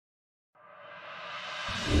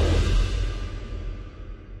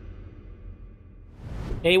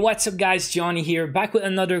Hey, what's up guys, Johnny here, back with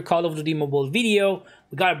another Call of Duty Mobile video.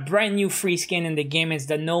 We got a brand new free skin in the game. It's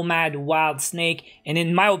the Nomad Wild Snake, and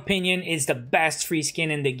in my opinion, it's the best free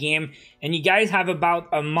skin in the game. And you guys have about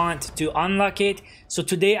a month to unlock it. So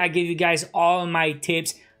today I give you guys all my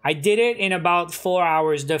tips. I did it in about 4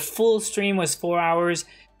 hours. The full stream was 4 hours,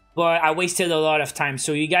 but I wasted a lot of time.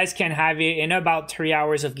 So you guys can have it in about 3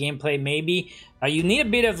 hours of gameplay maybe. You need a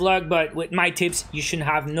bit of luck, but with my tips, you should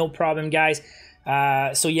have no problem, guys.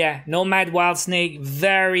 So yeah, Nomad Wild Snake,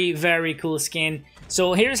 very cool skin.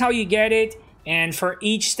 So here's how you get it, and for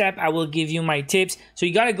each step I will give you my tips. So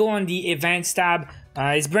you gotta go on the events tab.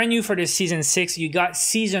 It's brand new for the season 6. You got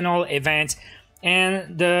seasonal events,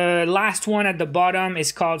 and the last one at the bottom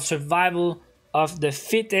is called survival of the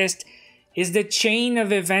fittest. Is the chain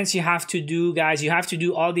of events you have to do, guys. You have to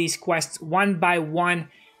do all these quests one by one.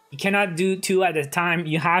 You cannot do 2 at a time.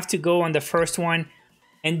 You have to go on the first one,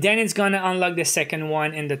 and then it's gonna unlock the second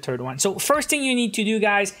one and the third one. So first thing you need to do,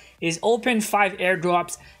 guys, is open 5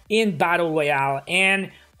 airdrops in Battle Royale.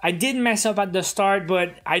 And I did mess up at the start,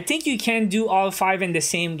 but I think you can do all 5 in the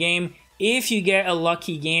same game if you get a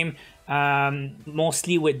lucky game,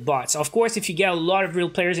 mostly with bots. Of course, if you get a lot of real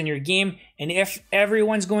players in your game and if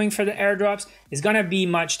everyone's going for the airdrops, it's gonna be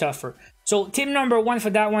much tougher. So tip number 1 for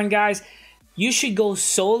that one, guys, you should go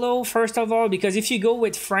solo first of all, because if you go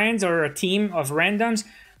with friends or a team of randoms,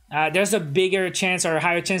 there's a bigger chance or a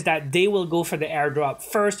higher chance that they will go for the airdrop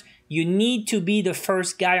first. You need to be the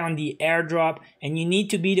first guy on the airdrop, and you need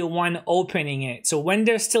to be the one opening it. So when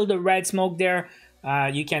there's still the red smoke there,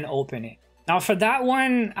 you can open it. Now for that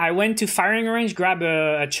one, I went to firing range, grab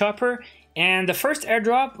a chopper, and the first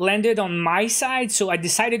airdrop landed on my side, so I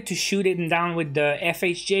decided to shoot it down with the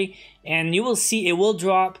FHJ, and you will see it will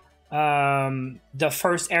drop the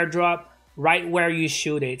first airdrop right where you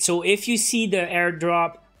shoot it. So if you see the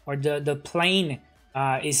airdrop or the plane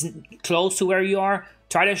is close to where you are,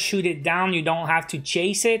 try to shoot it down. You don't have to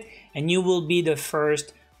chase it, and you will be the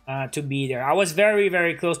first to be there. I was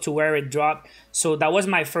very close to where it dropped, so that was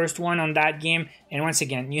my first one on that game. And once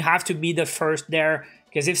again, you have to be the first there,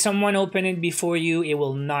 because if someone opened it before you, it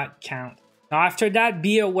will not count. Now after that,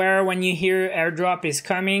 be aware when you hear airdrop is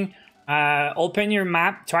coming. Open your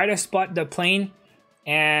map, try to spot the plane,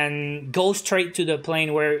 and go straight to the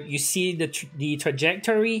plane where you see the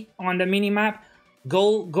trajectory on the mini map.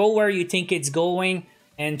 Go where you think it's going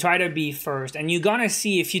and try to be first. And you're gonna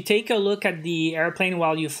see, if you take a look at the airplane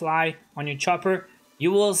while you fly on your chopper,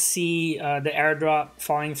 you will see the airdrop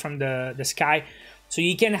falling from the sky. So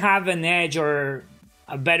you can have an edge or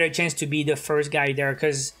a better chance to be the first guy there,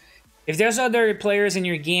 because if there's other players in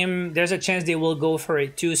your game, there's a chance they will go for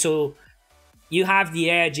it too. So you have the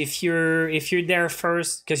edge if you're there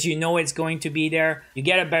first, because you know it's going to be there. You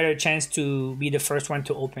get a better chance to be the first one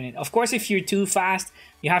to open it. Of course, if you're too fast,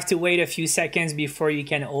 you have to wait a few seconds before you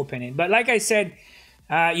can open it. But like I said,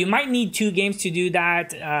 you might need 2 games to do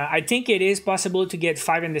that. I think it is possible to get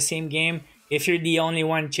 5 in the same game if you're the only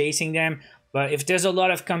one chasing them. But if there's a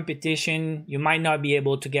lot of competition, you might not be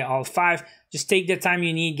able to get all 5. Just take the time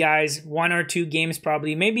you need, guys. 1 or 2 games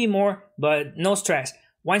probably, maybe more, but no stress.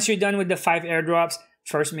 Once you're done with the 5 airdrops,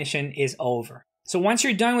 first mission is over. So once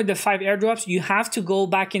you're done with the 5 airdrops, you have to go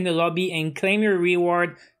back in the lobby and claim your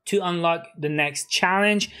reward to unlock the next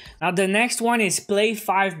challenge. Now the next one is play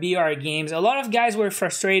 5 BR games. A lot of guys were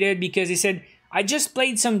frustrated because they said, I just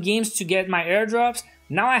played some games to get my airdrops.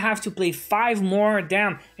 Now I have to play 5 more,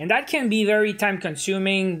 damn. And that can be very time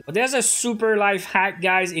consuming. But there's a super life hack,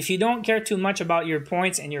 guys. If you don't care too much about your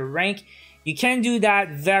points and your rank, you can do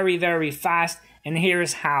that very fast. And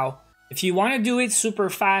here's how. If you want to do it super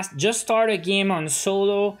fast, just start a game on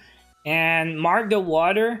solo and mark the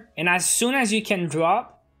water. And as soon as you can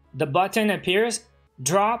drop, the button appears,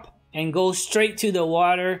 drop and go straight to the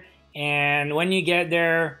water. And when you get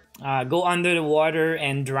there, go under the water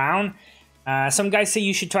and drown. Some guys say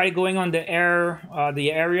you should try going on the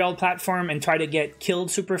aerial platform and try to get killed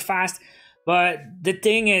super fast. But the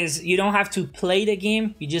thing is, you don't have to play the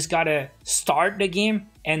game. You just gotta start the game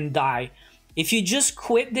and die. If you just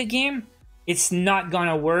quit the game, it's not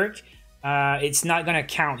gonna work. It's not gonna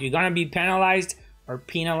count. You're gonna be penalized,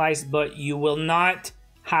 but you will not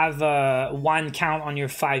have 1 count on your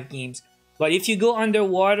 5 games. But if you go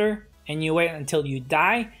underwater and you wait until you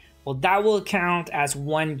die, well, that will count as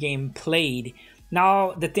 1 game played.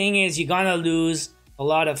 Now, the thing is, you're gonna lose a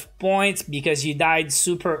lot of points because you died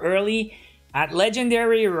super early. At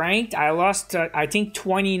Legendary Ranked, I lost, I think,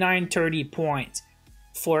 29-30 points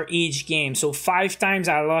for each game. So 5 times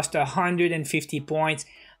I lost 150 points,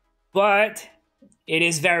 but it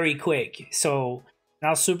is very quick. So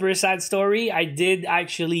now, super sad story, I did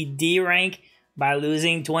actually D-rank by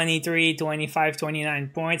losing 23, 25,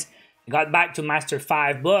 29 points. I got back to Master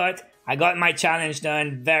 5, but I got my challenge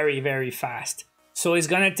done very, very fast. So it's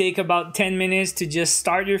gonna take about 10 minutes to just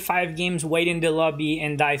start your 5 games, wait in the lobby,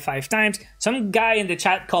 and die 5 times. Some guy in the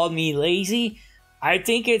chat called me lazy. I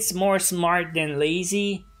think it's more smart than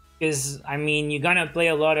lazy, because, I mean, you're gonna play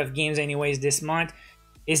a lot of games anyways this month.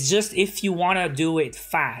 It's just if you wanna do it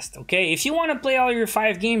fast, okay? If you wanna play all your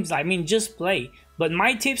 5 games, I mean, just play. But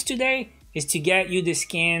my tips today is to get you the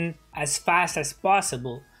skin as fast as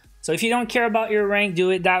possible. So if you don't care about your rank, do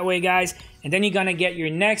it that way, guys. And then you're gonna get your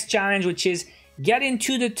next challenge, which is get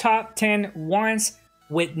into the top 10 once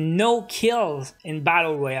with no kills in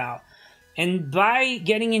Battle Royale. And by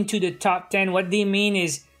getting into the top 10, what they mean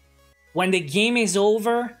is when the game is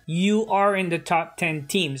over, you are in the top 10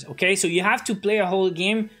 teams, okay? So you have to play a whole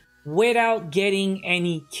game without getting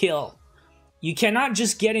any kill. You cannot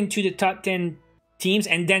just get into the top 10 teams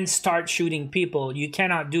and then start shooting people. You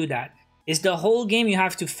cannot do that. It's the whole game you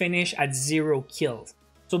have to finish at 0 kills.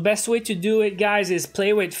 So best way to do it, guys, is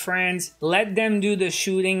play with friends, let them do the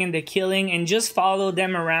shooting and the killing, and just follow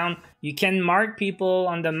them around. You can mark people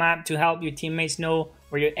on the map to help your teammates know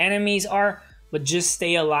where your enemies are, but just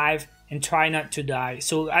stay alive and try not to die.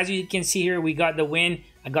 So as you can see here, we got the win.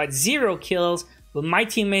 I got 0 kills, but my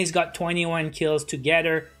teammates got 21 kills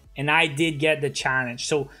together, and I did get the challenge.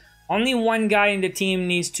 So only one guy in the team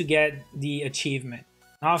needs to get the achievement.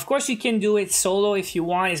 Now, of course, you can do it solo if you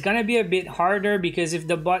want. It's gonna be a bit harder because if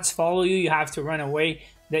the bots follow you, you have to run away.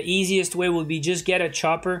 The easiest way would be just get a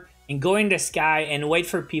chopper and go in the sky and wait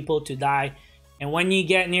for people to die. And when you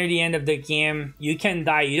get near the end of the game, you can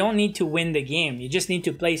die. You don't need to win the game. You just need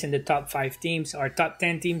to place in the top 5 teams, or top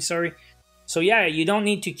 10 teams, sorry. So yeah, you don't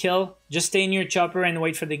need to kill. Just stay in your chopper and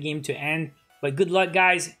wait for the game to end. But good luck,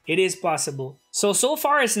 guys. It is possible. So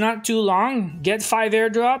far it's not too long. Get 5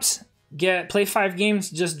 airdrops. Play 5 games,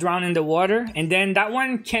 just drown in the water, and then that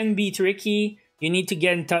one can be tricky. You need to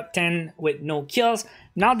get in top 10 with no kills.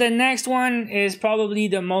 Now the next one is probably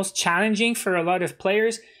the most challenging for a lot of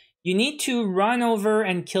players. You need to run over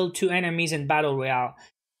and kill 2 enemies in Battle Royale.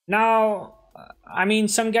 Now, I mean,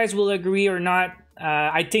 some guys will agree or not.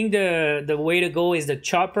 I think the way to go is the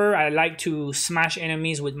chopper. I like to smash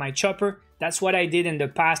enemies with my chopper. That's what I did in the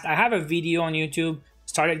past. I have a video on YouTube.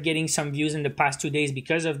 Started getting some views in the past 2 days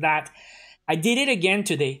because of that. I did it again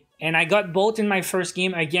today, and I got both in my first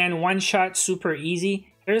game. Again, one shot, super easy.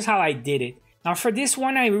 Here's how I did it. Now for this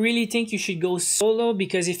one, I really think you should go solo,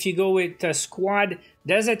 because if you go with a squad,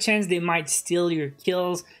 there's a chance they might steal your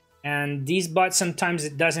kills, and these bots, sometimes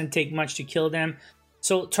it doesn't take much to kill them.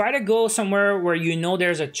 So try to go somewhere where you know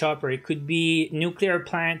there's a chopper. It could be nuclear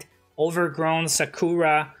plant, overgrown,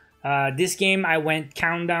 Sakura. This game I went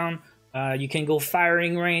countdown. You can go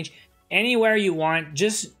firing range, anywhere you want.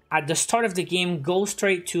 Just at the start of the game, go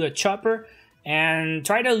straight to a chopper and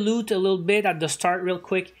try to loot a little bit at the start real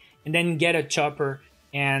quick, and then get a chopper.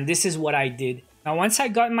 And this is what I did. Now once I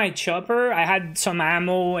got my chopper, I had some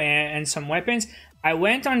ammo and some weapons. I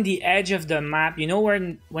went on the edge of the map. You know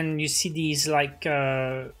when you see these like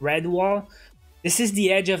red wall? This is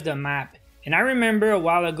the edge of the map. And I remember a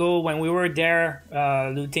while ago when we were there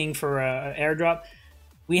looting for an airdrop,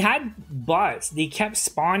 we had bots. They kept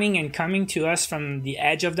spawning and coming to us from the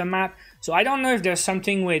edge of the map. So I don't know if there's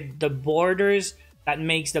something with the borders that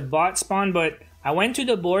makes the bot spawn, but I went to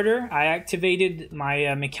the border. I activated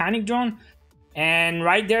my mechanic drone, and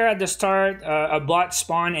right there at the start, a bot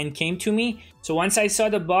spawned and came to me. So once I saw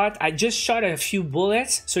the bot, I just shot a few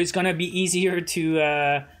bullets, so it's gonna be easier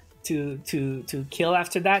to kill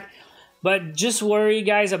after that. But just worry,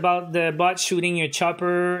 guys, about the bot shooting your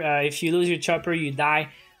chopper. If you lose your chopper, you die.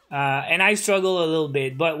 And I struggle a little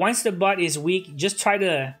bit. But once the bot is weak, just try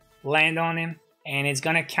to land on him, and it's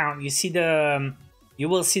gonna count. You see the, you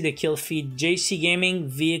will see the kill feed. JC Gaming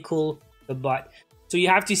vehicle the bot. So you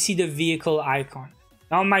have to see the vehicle icon.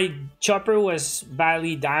 Now my chopper was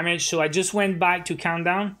badly damaged, so I just went back to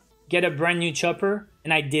countdown, get a brand new chopper,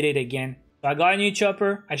 and I did it again. So I got a new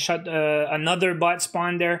chopper. I shot another bot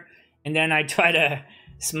spawn there. And then I try to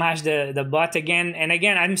smash the bot again. And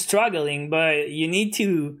again, I'm struggling, but you need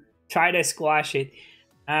to try to squash it.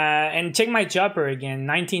 And check my chopper again,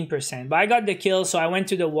 19%. But I got the kill, so I went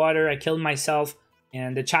to the water, I killed myself,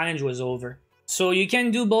 and the challenge was over. So you can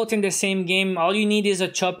do both in the same game. All you need is a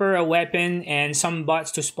chopper, a weapon, and some bots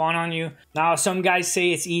to spawn on you. Now, some guys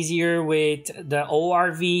say it's easier with the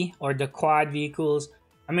ORV or the quad vehicles.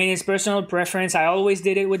 I mean, it's personal preference. I always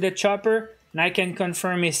did it with the chopper, and I can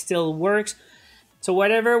confirm it still works. So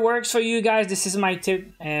whatever works for you guys, this is my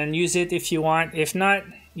tip, and use it if you want. If not,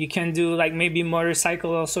 you can do like maybe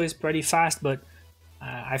motorcycle also, is pretty fast, but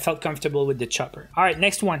I felt comfortable with the chopper. All right,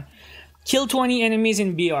 next one. Kill 20 enemies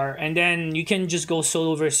in BR, and then you can just go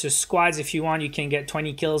solo versus squads if you want. You can get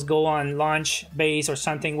 20 kills, go on launch base or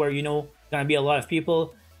something where you know gonna be a lot of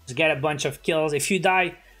people. Just get a bunch of kills. If you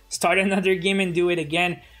die, start another game and do it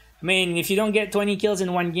again. I mean, if you don't get 20 kills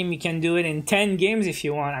in one game, you can do it in 10 games if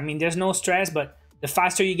you want. I mean, there's no stress, but the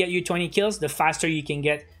faster you get you 20 kills, the faster you can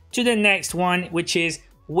get to the next one, which is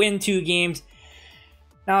win 2 games.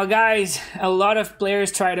 Now guys, a lot of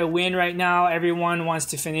players try to win right now. Everyone wants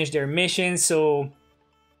to finish their mission, so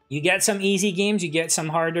you get some easy games, you get some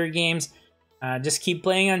harder games. Just keep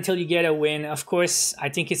playing until you get a win. Of course, I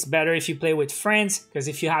think it's better if you play with friends, because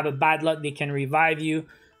if you have a bad luck, they can revive you.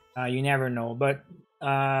 You never know. But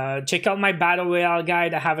check out my Battle Royale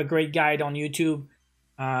guide. I have a great guide on YouTube,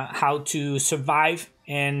 how to survive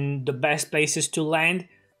and the best places to land.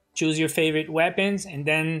 Choose your favorite weapons, and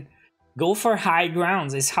then go for high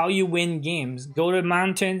grounds. It's how you win games. Go to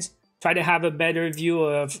mountains, try to have a better view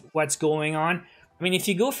of what's going on. I mean, if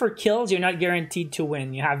you go for kills, you're not guaranteed to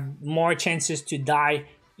win. You have more chances to die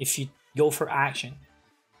if you go for action.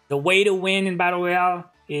 The way to win in Battle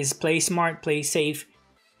Royale is play smart, play safe,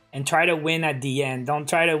 and try to win at the end. Don't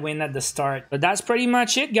try to win at the start. But that's pretty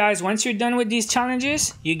much it, guys. Once you're done with these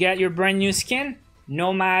challenges, you get your brand new skin,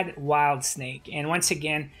 Nomad Wild Snake. And once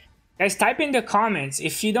again, guys, type in the comments.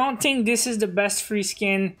 If you don't think this is the best free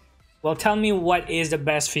skin, well, tell me what is the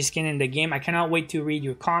best free skin in the game. I cannot wait to read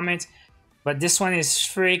your comments. But this one is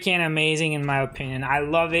freaking amazing in my opinion. I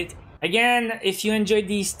love it. Again, if you enjoyed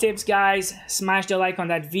these tips, guys, smash the like on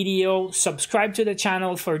that video. Subscribe to the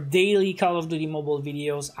channel for daily Call of Duty Mobile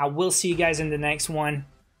videos. I will see you guys in the next one.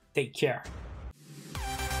 Take care.